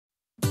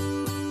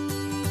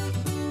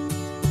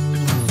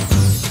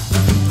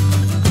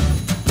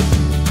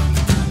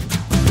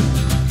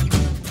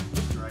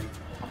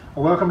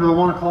Welcome to the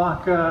 1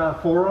 o'clock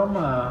forum,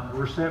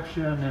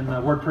 reception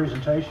and word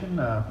presentation.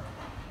 The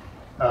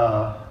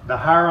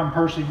Hiram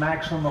Percy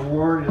Maxim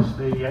Award is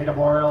the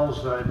ARRL's,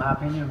 in my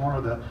opinion, one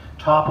of the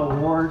top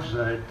awards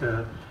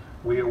that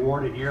we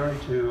award it yearly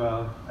to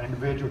an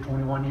individual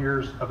 21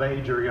 years of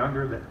age or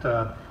younger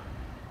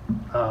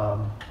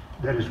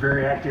that is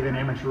very active in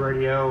amateur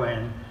radio.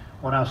 And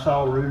when I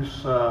saw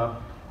Ruth's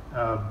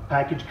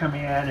package come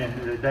in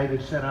and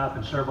David sent up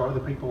and several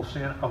other people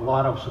sent a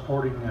lot of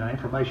supporting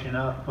information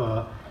up,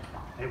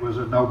 it was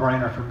a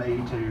no-brainer for me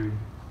to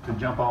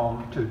jump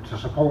on to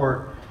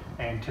support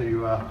and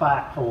to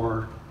fight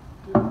for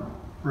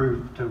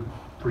Ruth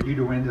for you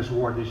to win this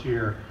award this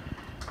year.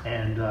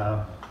 And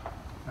I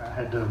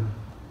had to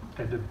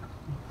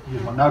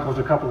use my knuckles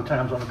a couple of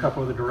times on a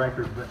couple of the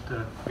directors, but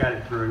got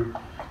it through.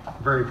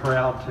 Very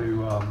proud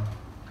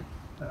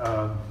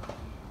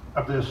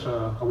of this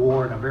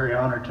award. I'm very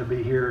honored to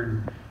be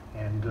here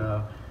and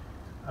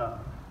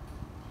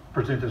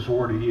present this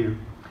award to you.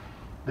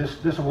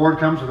 This award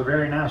comes with a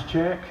very nice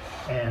check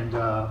and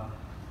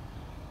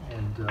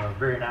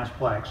very nice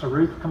plaque. So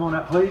Ruth, come on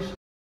up, please.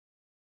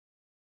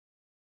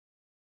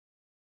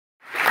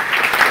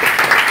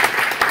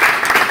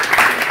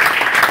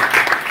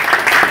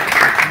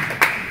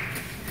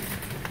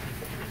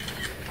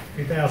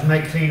 The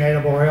 2018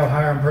 ARRL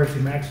Hiram Percy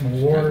Maxim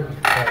Award,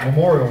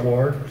 Memorial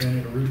Award,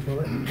 presented to Ruth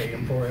Willet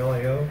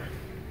KM4LAO.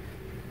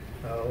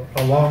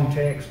 A long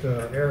text,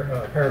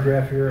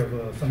 paragraph here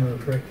of some of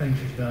the correct things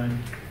she's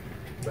done,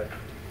 but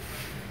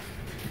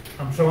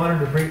I'm so honored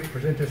to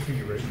present this to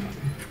you, Ruth.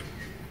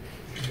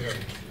 There's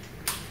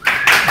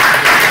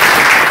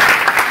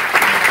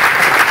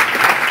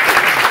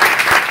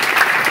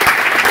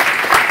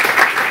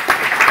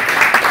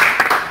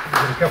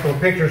a couple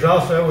of pictures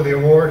also with the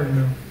award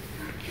and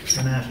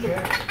a nice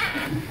check.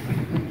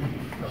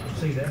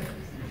 See that?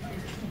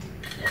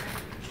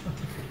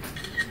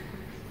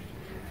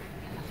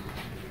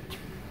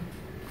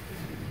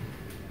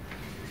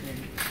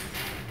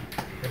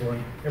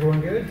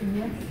 Everyone good?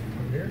 Yes.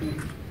 Here?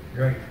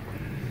 Great.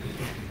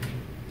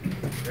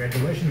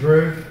 Congratulations,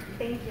 Ruth.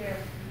 Thank you.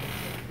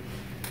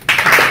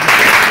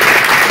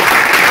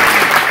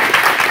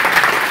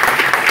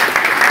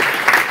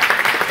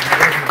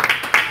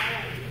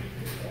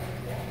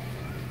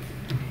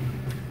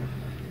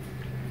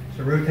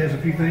 So Ruth has a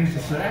few things to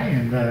say,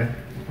 and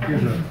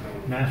here's a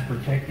nice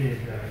protected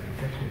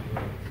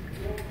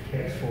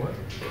case for it.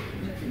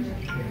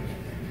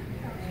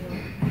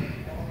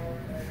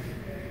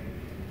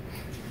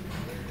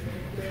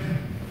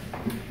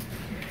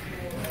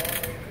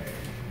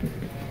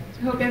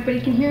 I hope everybody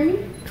can hear me.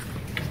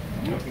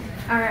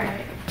 All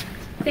right.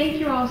 Thank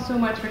you all so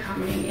much for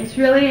coming. It's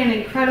really an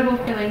incredible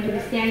feeling to be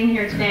standing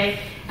here today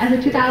as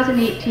a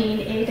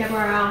 2018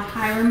 ARRL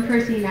Hiram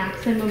Percy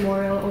Maxim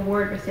Memorial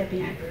Award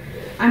recipient.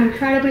 I'm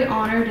incredibly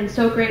honored and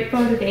so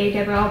grateful to the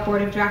ARRL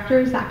Board of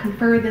Directors that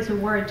conferred this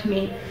award to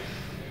me.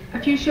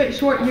 A few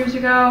short years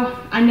ago,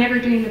 I never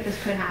dreamed that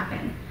this could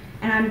happen.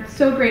 And I'm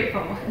so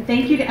grateful. And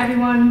thank you to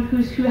everyone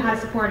who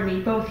has supported me,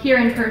 both here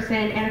in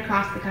person and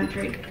across the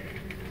country.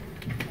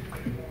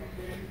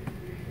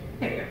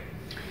 There we go.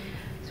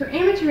 So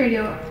amateur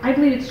radio, I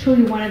believe it's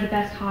truly one of the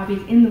best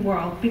hobbies in the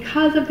world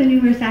because of the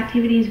numerous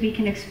activities we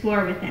can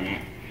explore within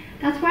it.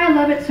 That's why I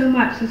love it so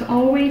much. There's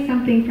always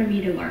something for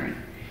me to learn.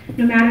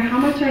 No matter how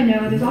much I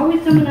know, there's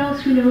always someone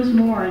else who knows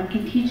more and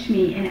can teach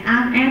me and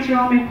answer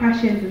all my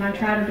questions, and I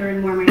try to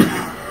learn more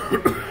myself.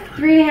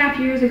 3.5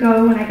 years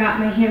ago, when I got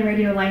my ham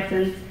radio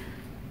license,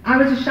 I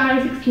was a shy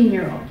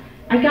 16-year-old.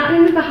 I got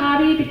into the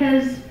hobby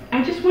because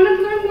I just wanted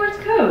to learn Morse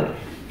code.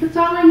 That's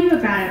all I knew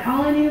about it.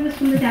 All I knew was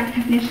from the deck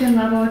technician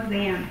level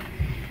exam.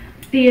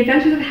 The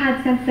adventures I've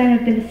had since then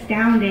have been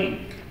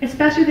astounding.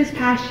 Especially this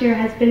past year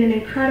has been an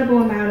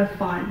incredible amount of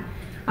fun.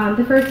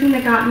 The first thing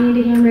that got me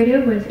into ham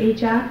radio was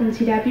HF and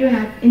CW, and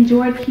I've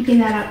enjoyed keeping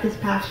that up this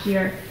past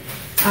year.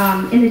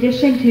 In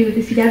addition to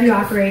the CW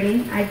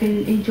operating, I've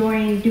been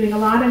enjoying doing a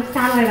lot of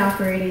satellite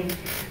operating.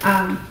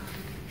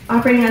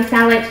 Operating on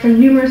satellites from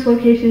numerous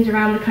locations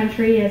around the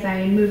country as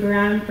I move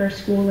around for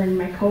school and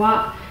my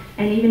co-op,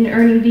 and even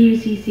earning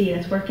VUCC,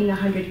 that's working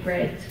 100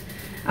 grids.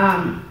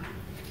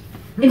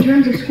 In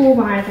terms of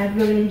school-wise, I've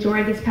really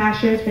enjoyed this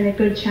past year. It's been a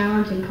good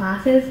challenge in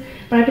classes,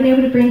 but I've been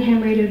able to bring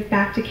ham radio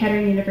back to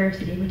Kettering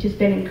University, which has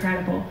been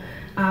incredible.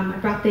 I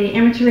brought the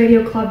Amateur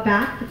Radio Club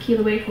back. The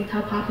Kilo 8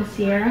 Hotel Papa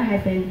Sierra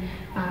had been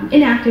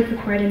inactive for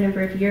quite a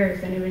number of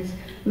years, and it was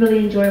really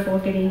enjoyable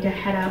getting to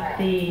head up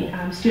the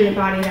student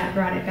body that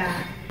brought it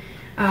back.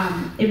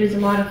 It was a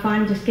lot of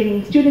fun just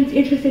getting students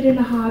interested in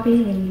the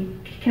hobby and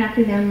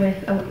connecting them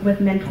with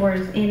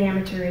mentors in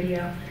amateur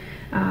radio.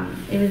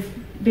 It was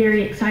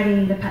very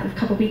exciting. A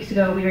couple weeks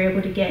ago, we were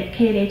able to get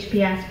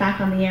K8HPS back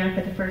on the air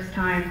for the first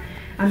time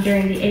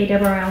during the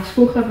ARRL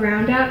School Club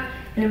Roundup,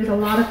 and it was a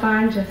lot of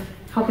fun just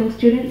helping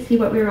students see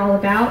what we were all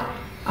about.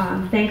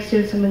 Thanks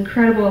to some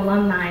incredible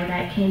alumni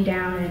that came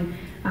down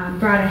and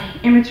brought an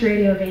amateur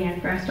radio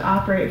van for us to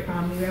operate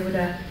from. We were able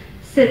to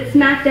sit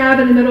smack dab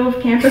in the middle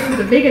of campus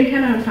with a big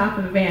antenna on top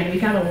of a van. We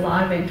got a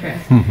lot of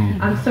interest.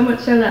 So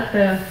much so that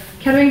the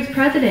Kettering's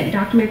president,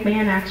 Dr.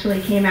 McMahon,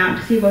 actually came out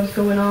to see what was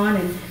going on,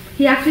 and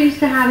he actually used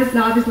to have his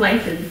novice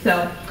license,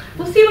 so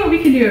we'll see what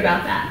we can do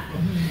about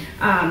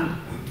that.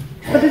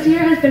 But this year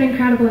has been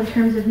incredible in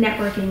terms of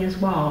networking as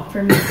well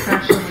for me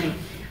professionally.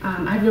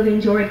 I really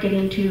enjoyed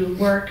getting to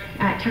work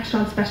at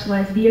Textron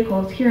Specialized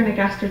Vehicles here in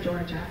Augusta,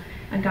 Georgia.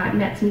 I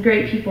met some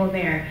great people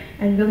there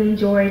and really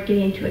enjoyed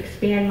getting to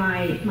expand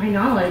my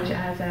knowledge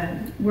as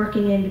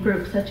working in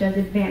groups such as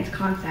Advanced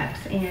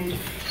Concepts and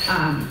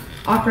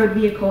off-road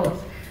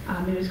vehicles.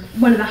 It was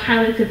one of the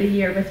highlights of the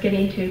year was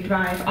getting to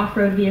drive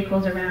off-road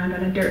vehicles around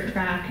on a dirt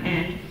track,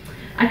 and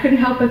I couldn't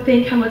help but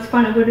think how much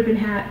fun it would have been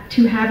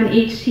to have an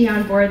HT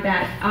on board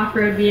that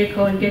off-road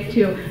vehicle and get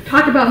to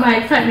talk about my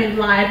excitement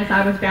live as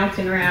I was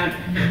bouncing around.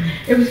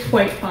 It was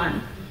quite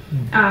fun.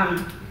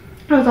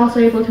 I was also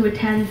able to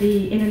attend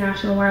the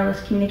International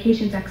Wireless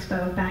Communications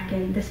Expo back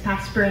in this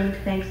past spring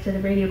thanks to the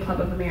Radio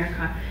Club of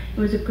America. It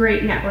was a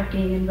great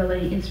networking and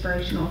really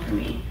inspirational for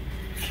me.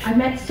 I've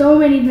met so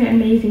many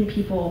amazing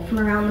people from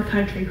around the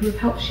country who have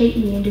helped shape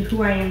me into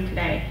who I am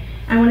today.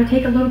 I want to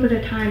take a little bit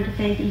of time to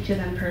thank each of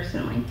them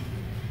personally.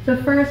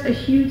 So first, a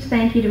huge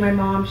thank you to my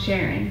mom,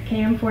 Sharon,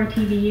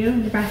 KM4TVU,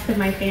 and the rest of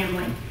my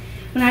family.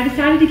 When I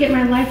decided to get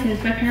my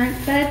license, my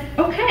parents said,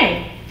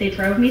 okay. They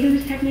drove me to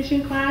this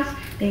technician class,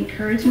 they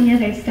encouraged me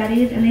as I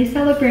studied, and they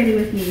celebrated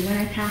with me when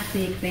I passed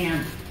the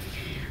exam.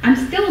 I'm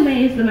still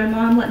amazed that my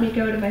mom let me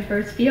go to my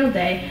first field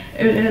day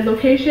in a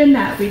location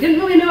that we didn't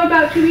really know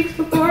about 2 weeks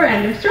before,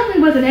 and there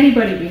certainly wasn't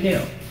anybody we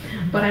knew.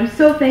 But I'm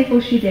so thankful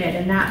she did,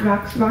 and that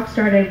rock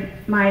started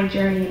my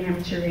journey in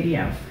amateur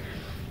radio.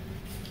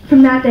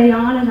 From that day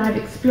on, as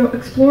I've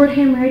explored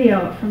ham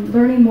radio, from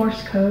learning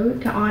Morse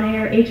code to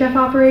on-air HF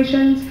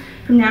operations,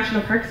 from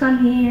national parks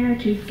on the air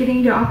to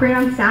getting to operate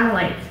on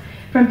satellites,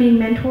 from being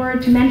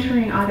mentored to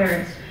mentoring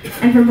others,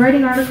 and from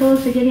writing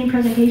articles to giving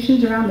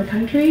presentations around the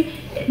country,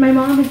 my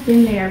mom has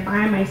been there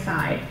by my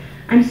side.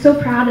 I'm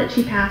so proud that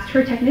she passed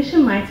her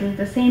technician license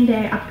the same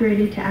day I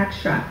upgraded to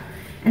extra,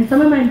 and some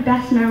of my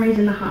best memories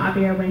in the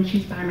hobby are when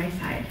she's by my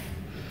side.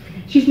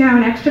 She's now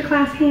an extra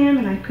class ham,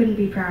 and I couldn't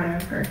be prouder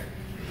of her.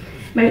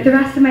 The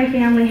rest of my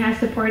family has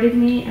supported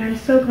me, and I'm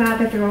so glad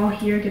that they're all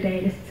here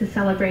today to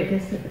celebrate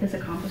this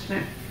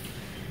accomplishment.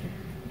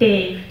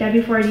 Dave,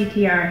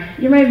 W4DTR,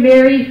 you're my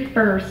very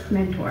first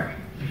mentor.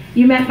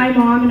 You met my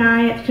mom and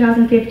I at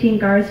 2015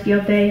 GARS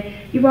Field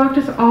Day. You walked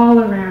us all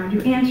around.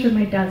 You answered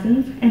my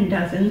dozens and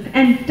dozens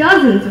and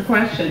dozens of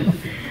questions.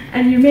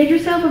 And you made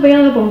yourself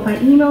available by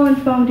email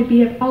and phone to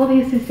be of all the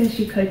assistance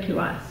you could to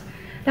us.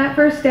 That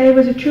first day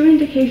was a true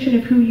indication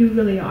of who you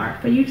really are,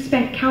 but you've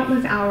spent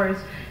countless hours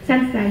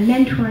since then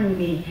mentoring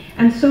me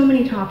on so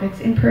many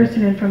topics in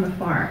person and from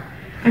afar.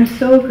 I'm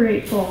so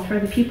grateful for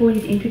the people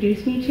you've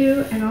introduced me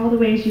to and all the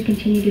ways you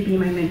continue to be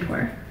my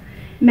mentor.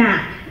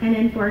 Matt,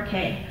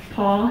 NN4K,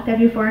 Paul,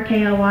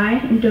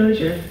 W4KLY, and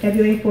Dozier,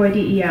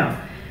 WA4DEO.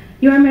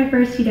 You are my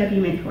first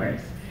CW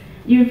mentors.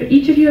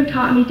 Each of you have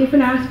taught me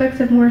different aspects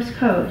of Morse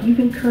code.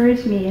 You've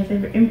encouraged me as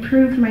I've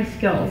improved my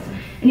skills,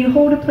 and you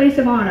hold a place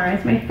of honor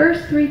as my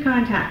first 3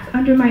 contacts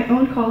under my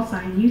own call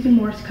sign using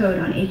Morse code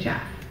on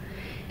HF.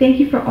 Thank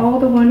you for all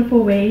the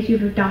wonderful ways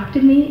you've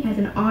adopted me as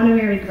an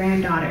honorary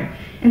granddaughter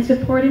and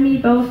supported me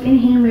both in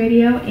ham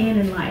radio and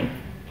in life.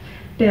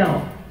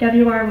 Bill,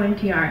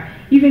 WR1TR,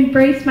 you've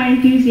embraced my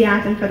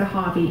enthusiasm for the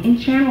hobby and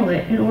channeled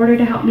it in order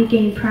to help me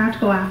gain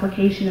practical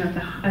application of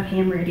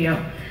ham radio.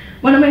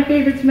 One of my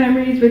favorite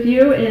memories with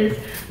you is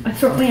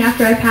shortly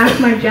after I passed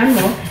my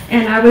general,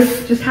 and I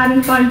was just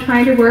having fun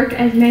trying to work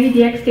as many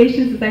DX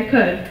stations as I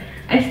could.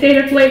 I stayed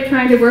up late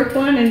trying to work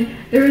one, and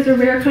there was a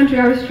rare country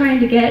I was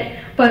trying to get,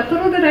 but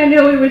little did I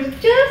know it was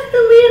just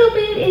a little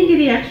bit into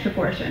the extra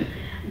portion.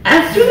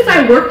 As soon as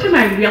I worked him,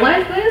 I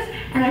realized this,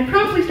 and I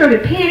promptly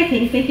started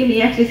panicking, thinking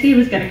the XTC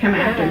was going to come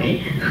after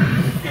me.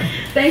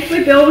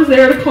 Thankfully, Bill was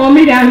there to calm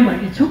me down. I'm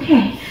like, it's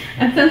okay.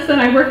 And since then,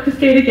 I worked the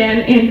state again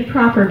in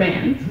proper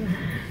bands.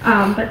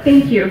 But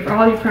thank you for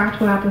all your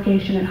practical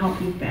application and help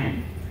you've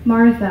been.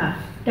 Martha,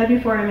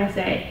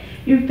 W4MSA,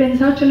 you've been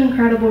such an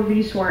incredible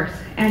resource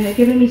and have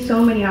given me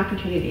so many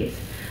opportunities.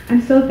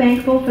 I'm so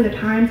thankful for the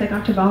times I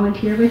got to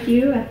volunteer with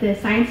you at the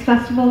science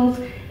festivals,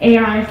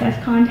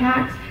 ARRL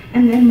contacts,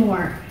 and then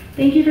more.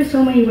 Thank you for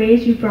so many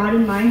ways you've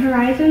broadened my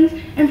horizons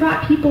and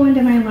brought people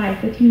into my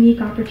life with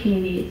unique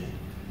opportunities.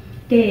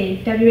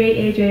 Dave,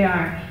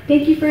 W8AJR,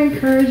 thank you for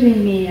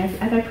encouraging me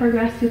as I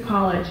progress through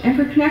college and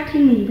for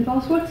connecting me with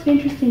all sorts of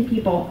interesting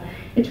people.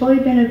 It's really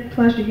been a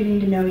pleasure getting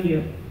to know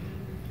you.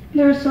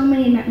 There are so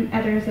many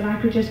others that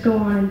I could just go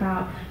on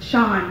about.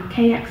 Sean,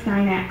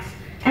 KX9X,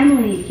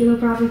 Emily, Kilo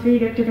Bravo 3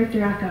 Victor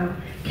Victor Echo,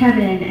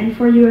 Kevin,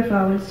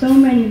 N4UFO, and so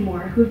many more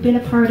who have been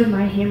a part of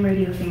my ham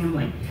radio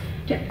family.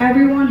 To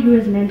everyone who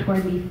has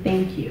mentored me,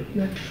 thank you.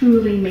 You have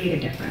truly made a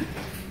difference.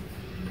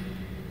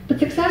 But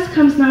success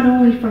comes not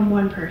only from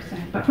one person,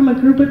 but from a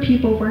group of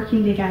people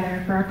working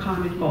together for a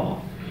common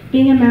goal.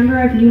 Being a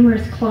member of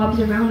numerous clubs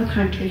around the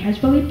country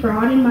has really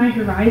broadened my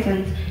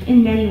horizons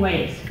in many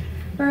ways.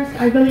 First,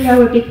 I really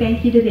owe a big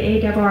thank you to the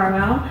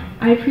ARRL.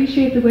 I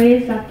appreciate the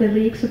ways that the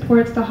league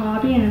supports the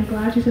hobby, and I'm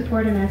glad to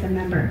support him as a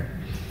member.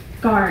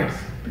 GARS,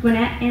 the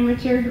Gwinnett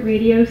Amateur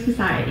Radio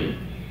Society.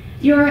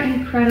 You're an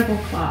incredible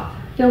club,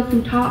 filled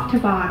from top to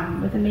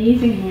bottom with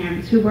amazing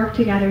hands who work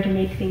together to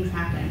make things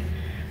happen.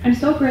 I'm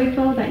so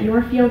grateful that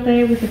your field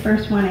day was the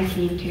first one I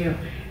came to,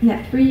 and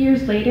that 3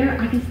 years later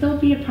I can still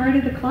be a part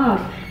of the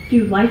club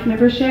through life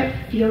membership,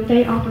 field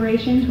day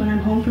operations when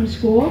I'm home from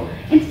school,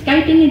 and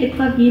Skyping into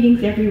club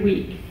meetings every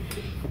week.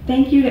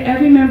 Thank you to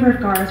every member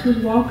of GARS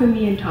who's welcomed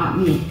me and taught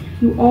me.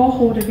 You all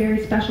hold a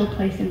very special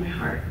place in my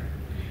heart.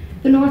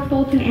 The North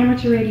Bolton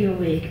Amateur Radio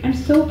League. I'm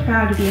so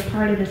proud to be a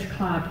part of this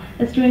club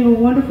that's doing a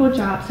wonderful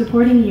job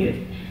supporting youth.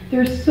 There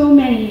are so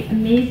many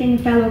amazing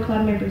fellow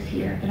club members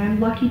here that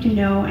I'm lucky to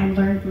know and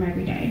learn from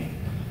every day.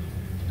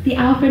 The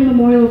Alfred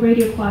Memorial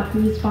Radio Club,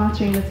 who is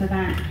sponsoring this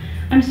event.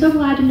 I'm so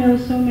glad to know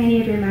so many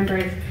of your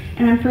members,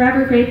 and I'm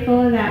forever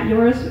grateful that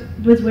yours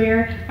was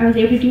where I was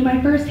able to do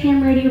my first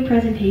ham radio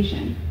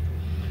presentation.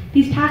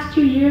 These past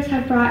 2 years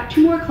have brought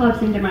 2 more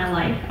clubs into my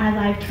life as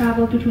I've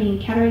traveled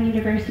between Kettering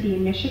University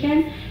in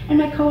Michigan and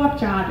my co-op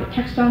job at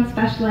Textron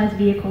Specialized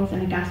Vehicles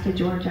in Augusta,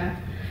 Georgia.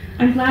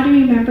 I'm glad to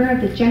be a member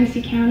of the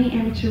Genesee County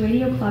Amateur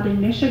Radio Club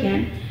in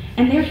Michigan,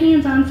 and their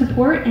hands-on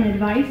support and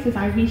advice as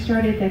I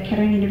restarted the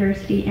Kettering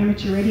University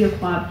Amateur Radio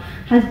Club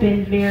has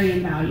been very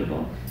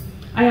invaluable.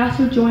 I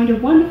also joined a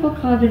wonderful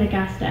club in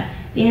Augusta,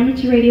 the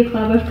Amateur Radio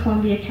Club of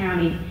Columbia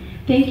County.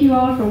 Thank you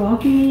all for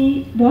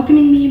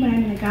welcoming me when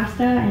I'm in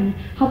Augusta and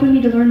helping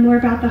me to learn more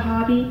about the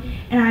hobby,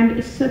 and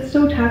I'm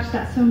so touched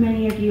that so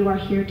many of you are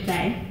here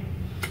today.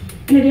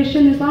 In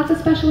addition, there's lots of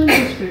special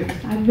interest groups.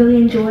 I've really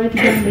enjoyed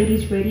the Young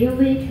Ladies Radio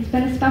League. It's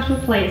been a special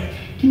place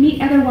to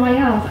meet other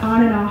YLs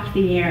on and off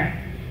the air.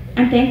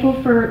 I'm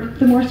thankful for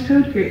the Morse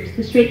code groups,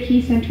 the Straight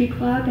Key Century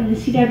Club and the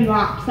CW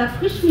Ops that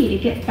pushed me to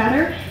get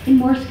better in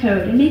Morse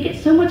code and make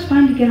it so much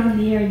fun to get on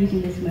the air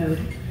using this mode.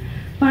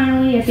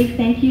 Finally, a big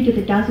thank you to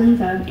the dozens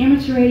of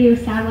amateur radio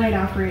satellite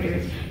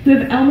operators who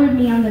have elmered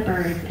me on the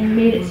birds and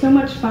made it so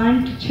much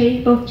fun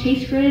to both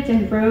chase grids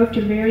and rove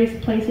to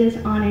various places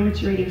on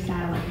amateur radio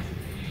satellites.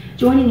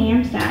 Joining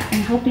AMSAT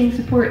and helping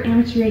support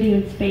amateur radio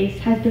in space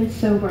has been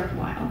so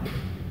worthwhile.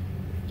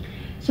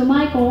 So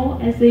my goal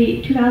as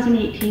the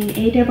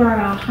 2018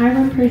 ARRL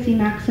Hiram Percy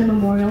Maxim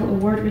Memorial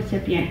Award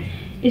recipient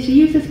is to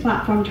use this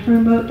platform to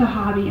promote the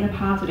hobby in a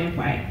positive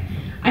way.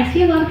 I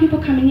see a lot of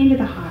people coming into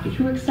the hobby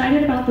who are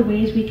excited about the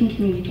ways we can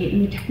communicate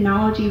and the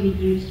technology we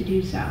use to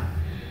do so.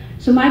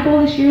 So my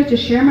goal this year is to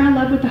share my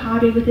love with the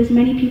hobby with as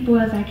many people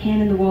as I can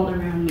in the world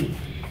around me,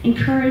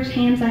 encourage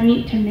hands I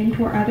meet to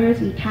mentor others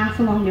and pass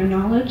along their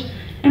knowledge,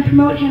 and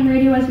promote ham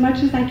radio as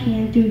much as I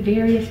can through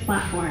various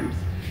platforms.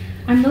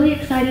 I'm really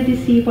excited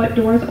to see what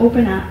doors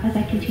open up as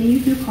I continue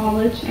through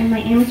college and my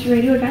amateur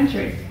radio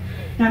adventures.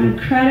 And I'm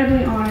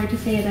incredibly honored to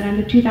say that I'm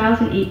the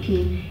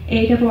 2018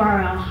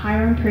 ARRL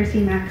Hiram Percy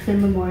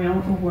Maxim Memorial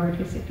Award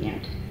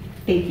recipient.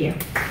 Thank you.